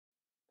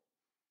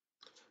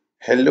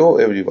Hello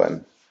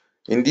everyone.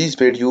 In this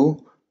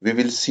video, we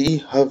will see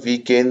how we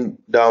can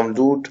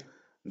download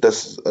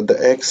the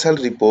Excel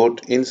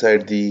report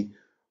inside the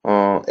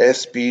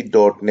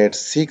ASP.NET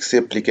 6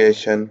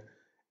 application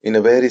in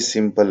a very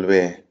simple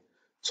way.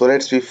 So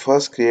let's we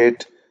first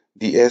create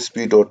the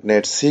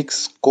ASP.NET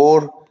 6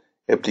 core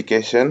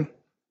application.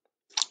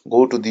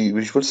 Go to the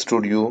Visual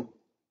Studio,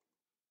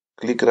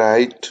 click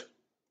right,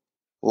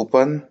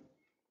 open,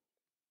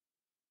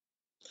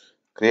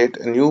 create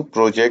a new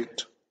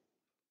project.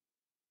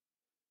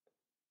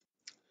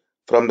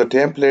 From the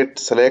template,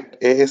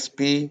 select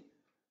ASP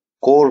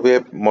Core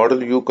Web Model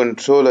View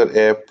Controller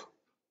app,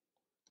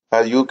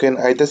 or you can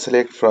either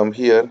select from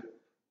here.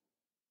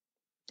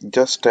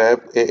 Just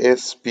tap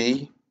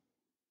ASP,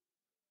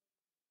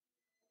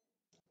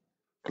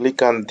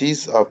 click on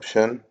this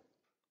option.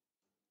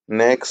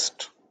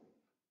 Next,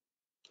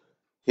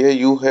 here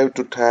you have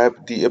to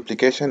type the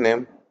application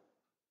name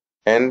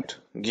and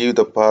give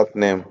the path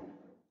name.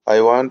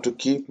 I want to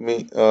keep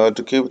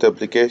the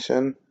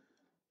application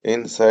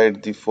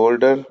inside the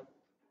folder.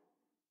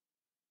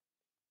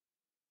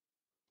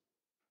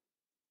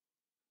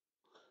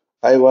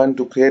 I want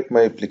to create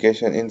my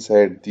application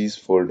inside this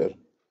folder.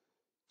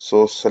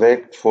 So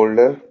select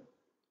folder.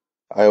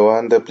 I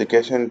want the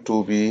application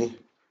to be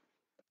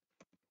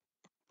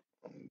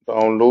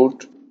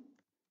download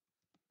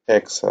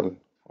Excel.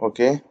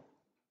 Okay.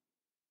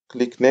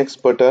 Click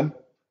next button.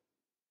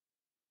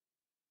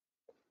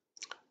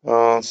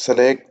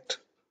 Select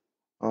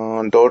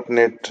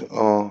 .NET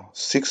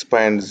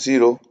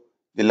 6.0,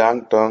 the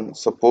long-term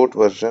support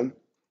version.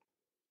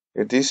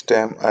 At this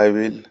time, I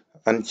will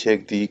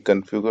uncheck the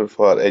configure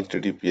for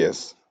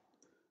HTTPS.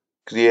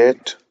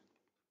 Create.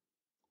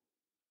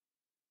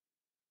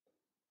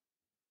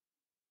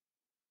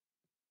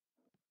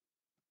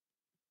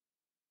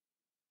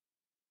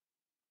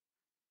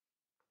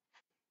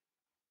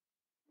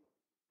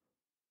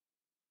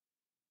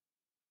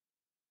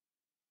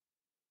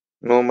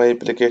 Now my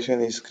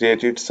application is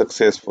created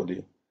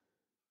successfully.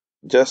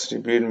 Just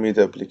repeat me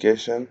the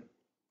application.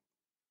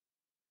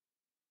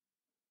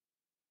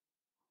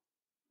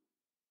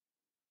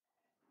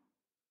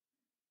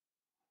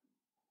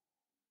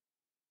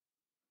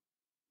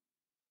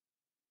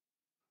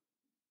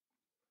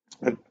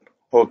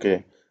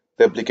 Okay,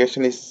 the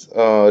application is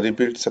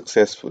rebuilt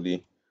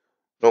successfully.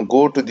 Now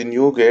go to the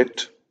new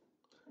get.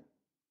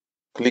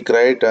 Click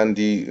right on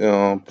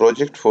the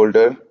project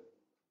folder.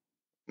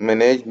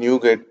 Manage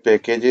NuGet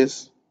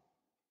packages.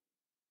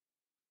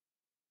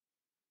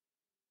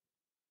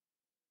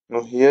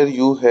 Now here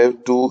you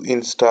have to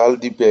install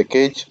the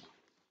package.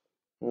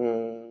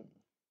 Mm,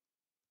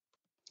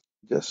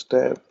 just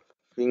tap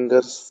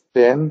fingers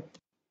 10.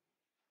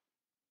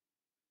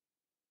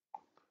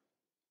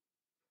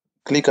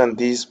 Click on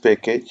this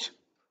package.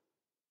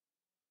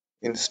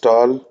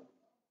 Install.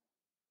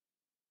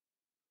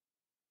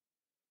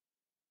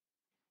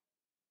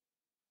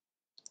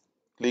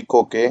 Click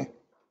OK.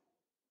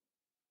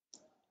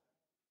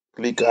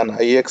 Click on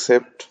I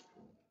accept.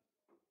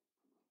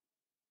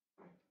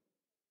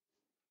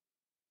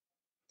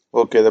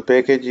 Okay, the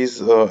package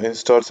is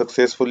installed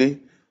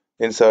successfully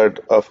inside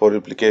of our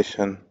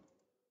application.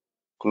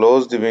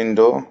 Close the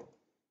window.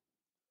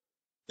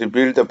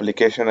 Rebuild the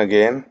application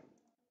again.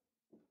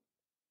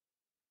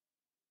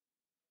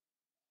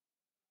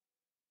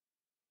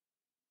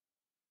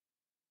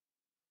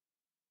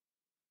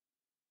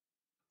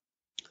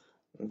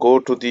 Go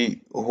to the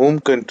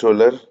home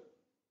controller.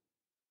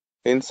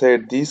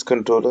 Inside this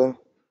controller,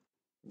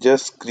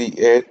 just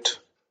create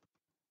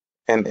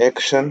an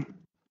action.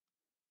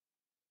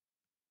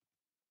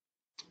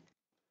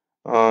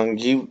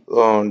 Give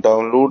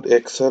download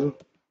Excel.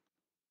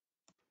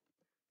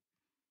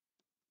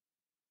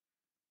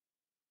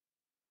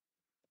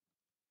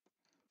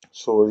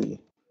 Sorry.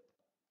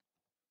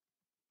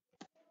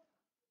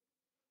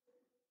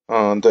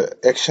 The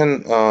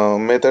action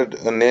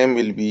method name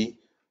will be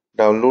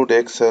download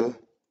Excel.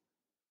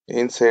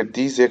 Inside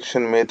this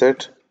action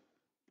method,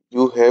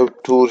 you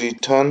have to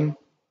return.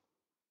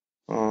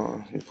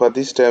 For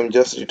this time,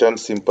 just return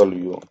simple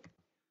view.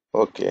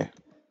 Okay.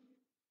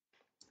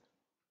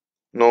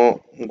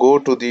 Now go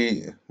to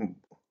the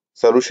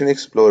Solution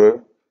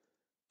Explorer.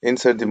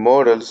 Inside the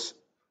models,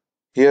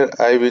 here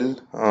I will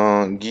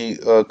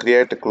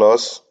create a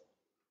class.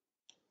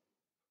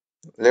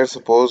 Let's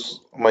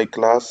suppose my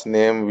class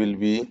name will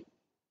be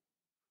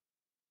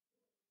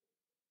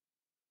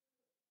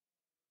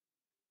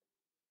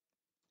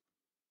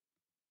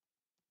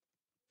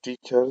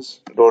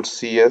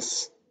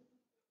teachers.cs.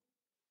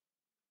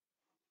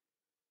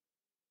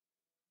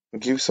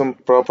 Give some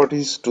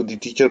properties to the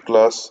teacher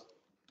class.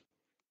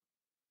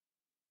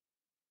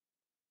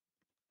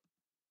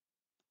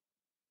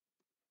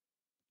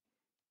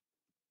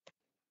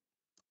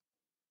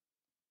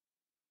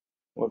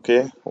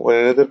 Okay, one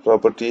another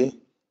property,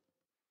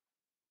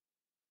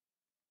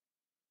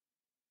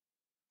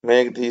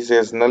 make this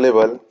as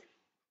nullable.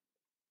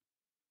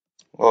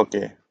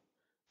 Okay,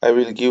 I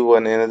will give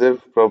one another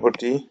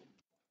property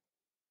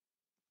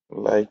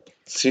like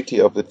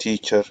city of the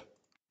teacher.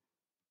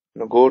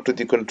 Now go to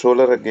the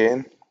controller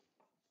again.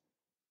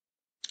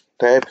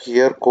 Type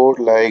here code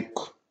like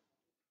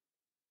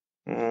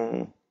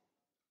mm,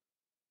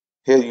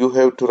 here you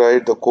have to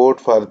write the code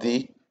for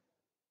the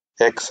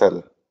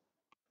Excel.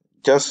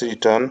 Just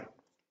return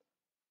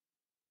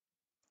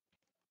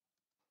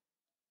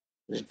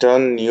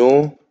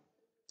new,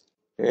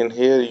 and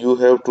here you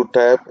have to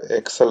type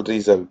Excel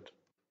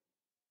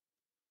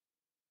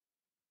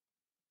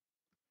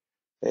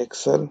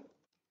Excel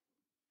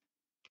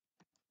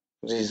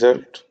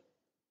result,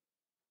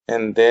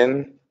 and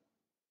then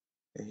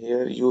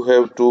here you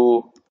have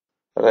to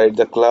write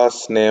the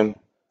class name.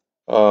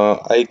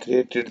 I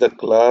created the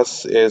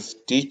class as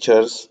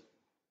teachers,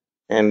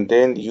 and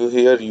then you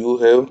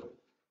have,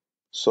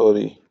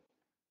 sorry,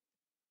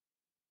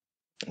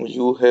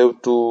 you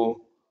have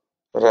to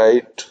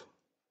write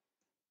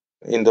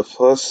in the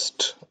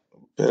first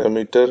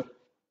parameter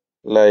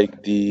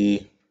like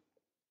the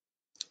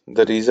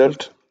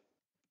result.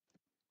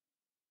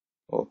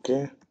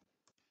 Okay,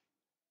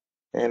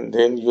 and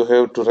then you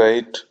have to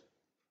write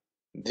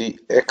the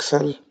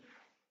Excel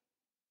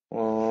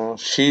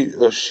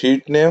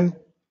sheet name.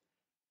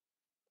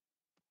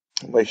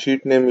 My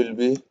sheet name will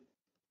be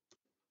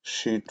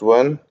sheet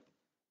 1,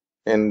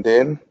 and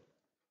then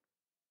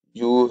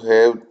you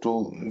have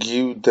to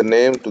give the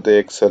name to the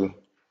Excel.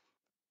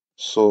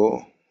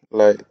 So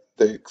like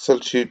the Excel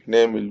sheet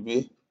name will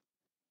be,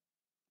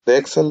 the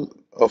Excel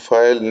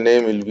file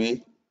name will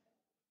be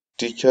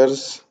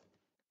teachers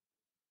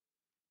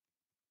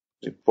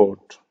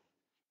report.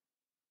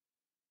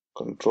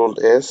 Control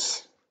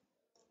S,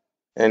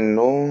 and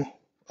now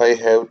I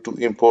have to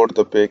import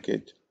the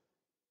package.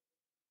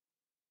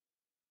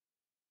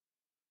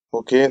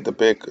 Okay, the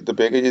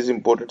package is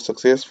imported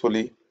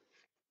successfully.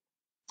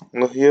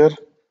 Now here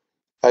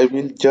I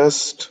will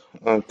just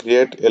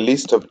create a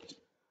list of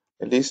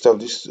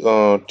this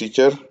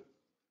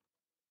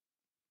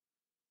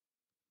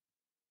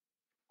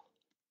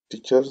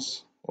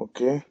teachers.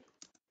 Okay,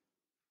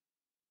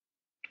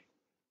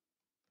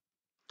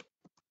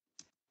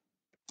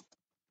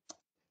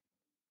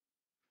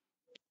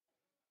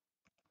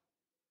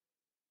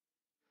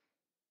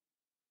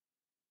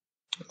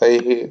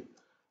 I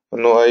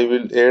now I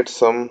will add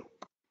some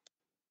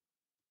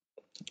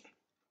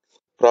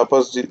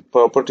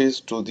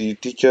properties to the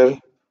teacher,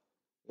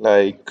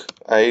 like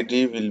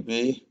ID will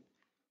be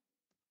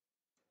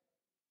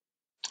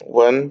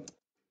 1,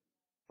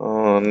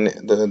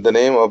 the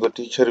name of the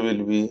teacher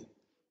will be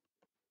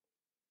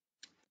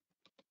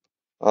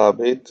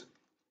Abid,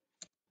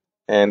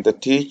 and the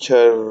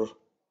teacher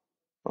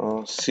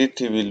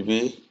city will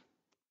be,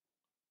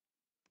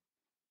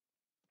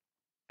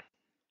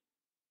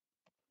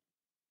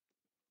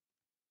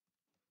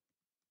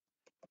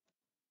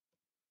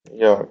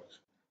 yeah,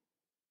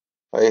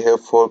 I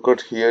have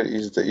forgot here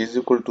is the is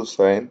equal to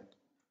sign.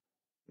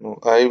 Now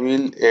I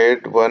will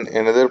add one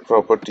another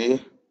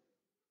property.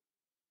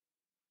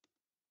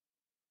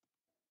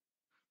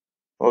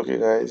 Okay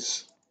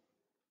guys,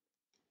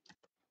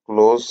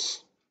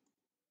 close.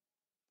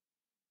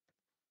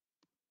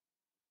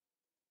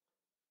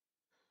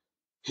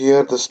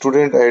 Here the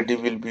student ID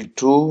will be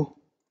 2,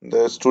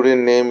 the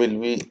student name will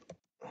be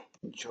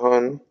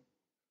John,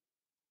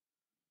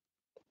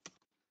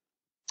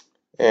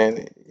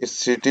 and its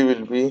city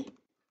will be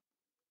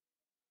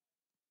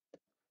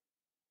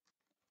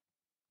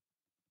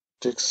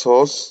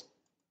Texas.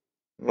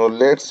 Now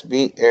let's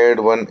me add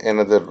one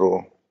another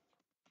row.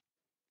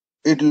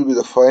 It will be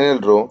the final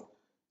row.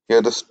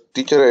 Here the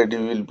teacher ID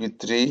will be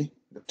 3,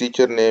 the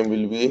teacher name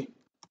will be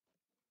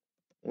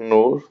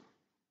Noor,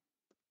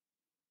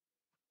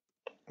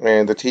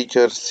 and the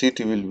teacher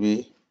city will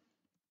be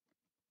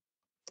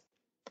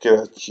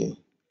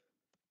Karachi.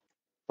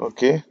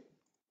 Okay,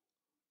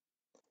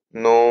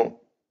 now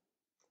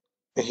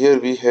here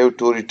we have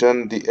to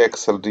return the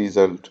Excel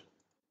result.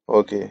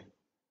 Okay,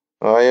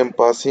 I am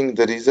passing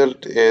the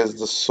result as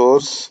the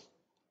source.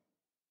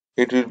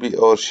 It will be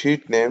our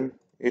sheet name.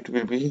 It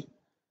will be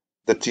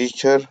the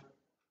teacher.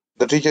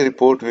 The teacher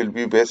report will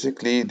be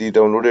basically the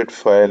downloaded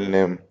file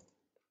name.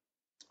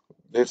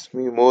 Let's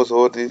me mouse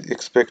over the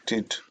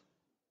expected.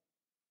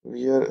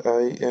 Where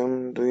I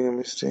am doing a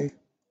mistake.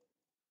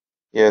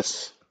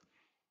 Yes,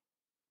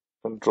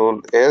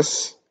 Control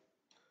S.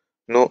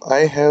 Now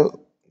I have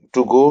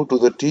to go to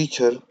the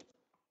teacher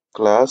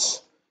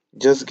class.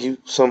 Just give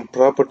some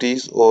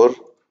properties or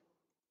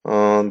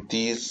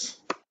these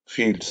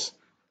fields.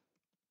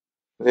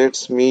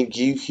 Let's me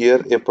give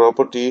here a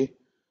property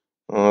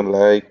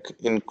like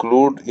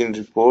include in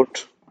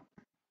report,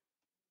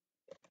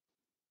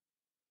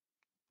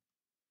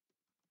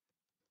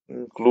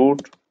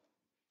 include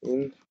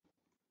in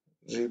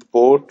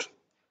report,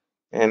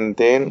 and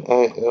then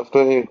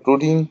after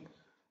including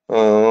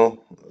in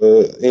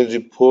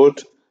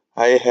report,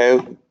 I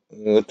have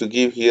to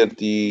give here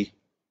the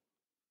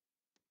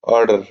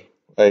order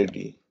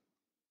ID.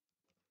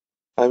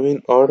 I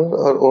mean order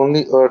or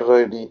only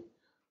order ID.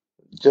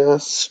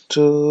 Just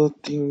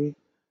think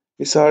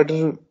this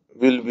order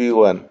will be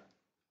 1.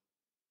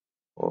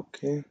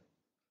 Okay.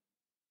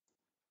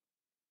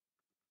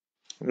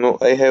 No,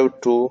 I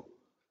have to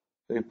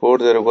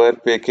report the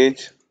required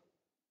package.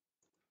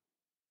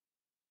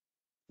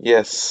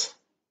 Yes.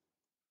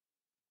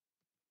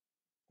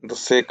 The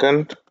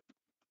second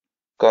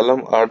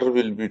column order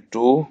will be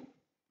 2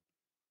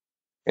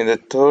 and the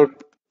third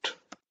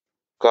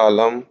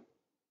column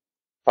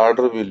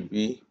order will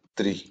be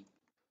 3.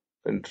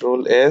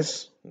 Control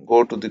S,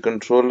 go to the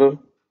controller.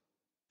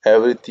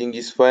 Everything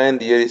is fine.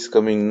 Here is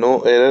coming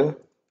no error.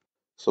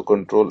 So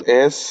Control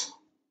S.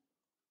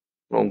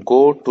 Now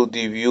go to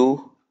the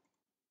view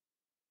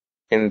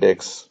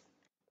index.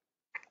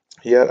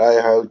 Here I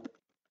have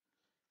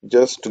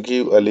just to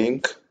give a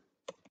link.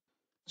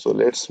 So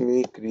let's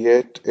me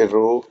create a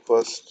row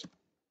first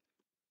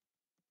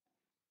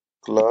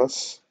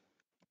class.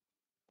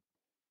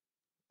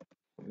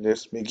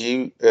 Let's me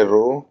give a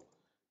row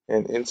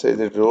and inside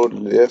the row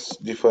let's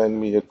define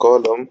me a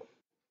column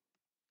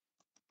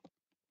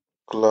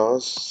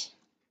class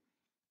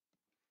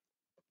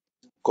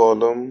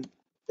column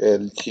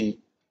LG6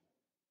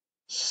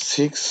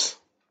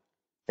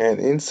 and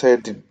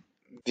inside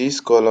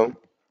this column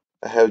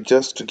I have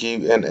just to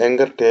give an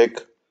anchor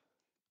tag.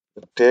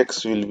 The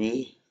text will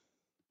be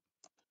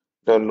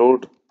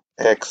download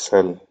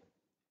Excel.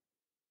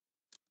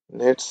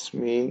 Let's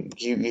me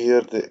give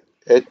here the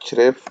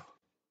href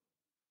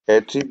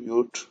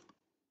attribute.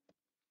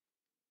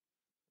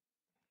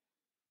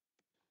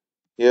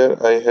 Here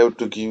I have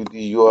to give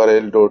the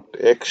URL dot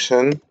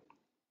action.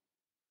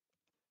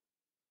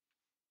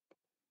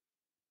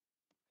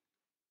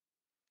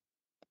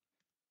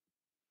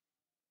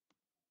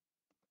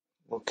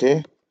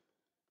 Okay,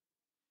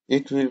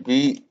 it will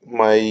be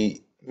my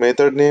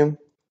method name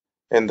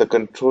and the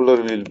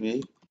controller will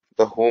be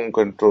the home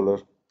controller.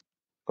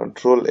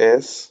 Control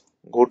S,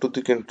 go to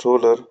the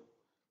controller,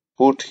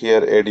 put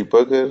here a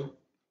debugger,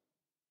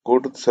 go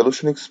to the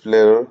solution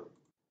explorer,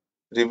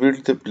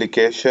 rebuild the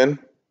application,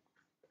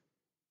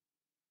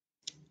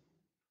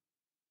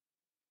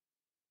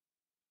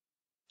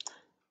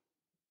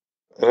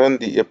 run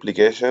the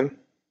application.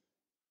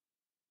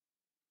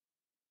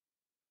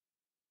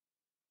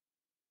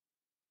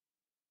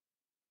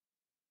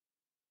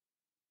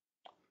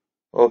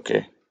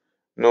 Okay,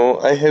 now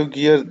I have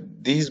here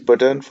this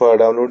button for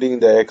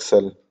downloading the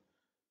Excel.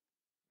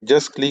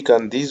 Just click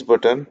on this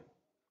button.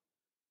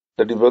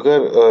 The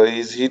debugger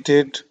is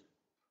heated.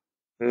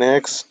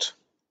 Next.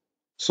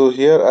 So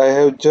here I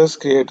have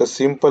just create a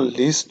simple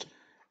list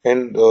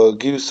and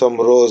give some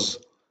rows.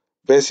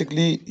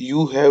 Basically,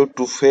 you have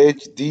to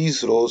fetch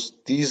these rows,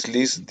 these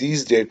lists,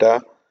 these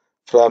data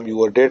from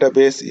your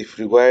database if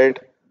required.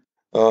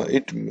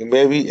 It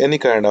may be any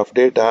kind of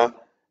data,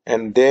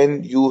 and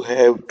then you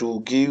have to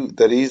give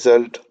the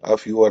result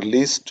of your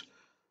list.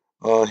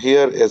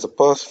 Here, as a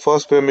first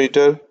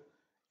parameter,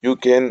 you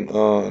can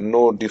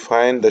know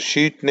define the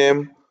sheet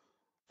name,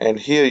 and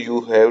here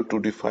you have to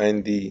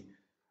define the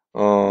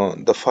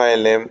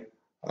file name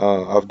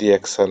of the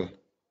Excel.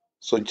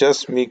 So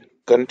just me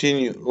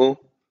continue.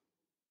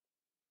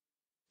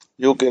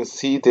 You can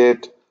see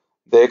that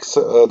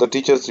the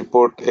teacher's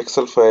report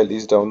Excel file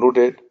is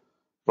downloaded.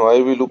 Now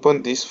I will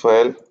open this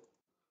file,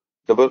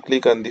 double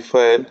click on the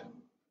file.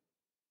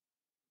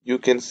 You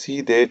can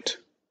see that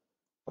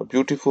a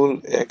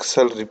beautiful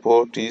Excel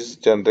report is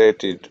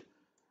generated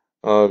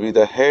with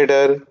a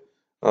header,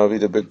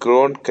 with a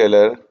background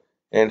color,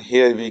 and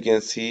here we can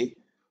see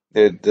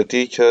that the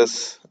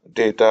teacher's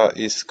data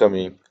is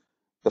coming.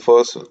 The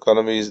first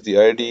column is the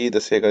ID, the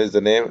second is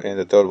the name, and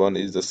the third one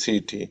is the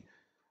city.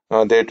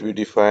 That we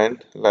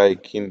define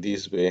like in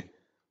this way: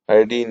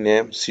 ID,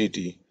 name,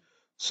 city.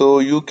 So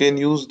you can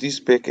use this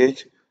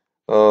package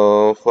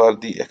for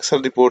the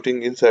Excel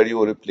reporting inside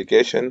your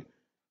application.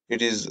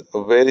 It is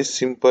a very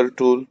simple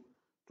tool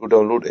to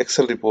download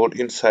Excel report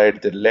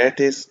inside the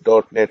latest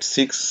 .NET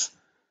 6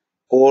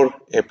 core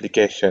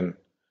application.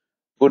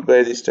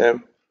 Goodbye this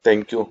time.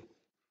 Thank you.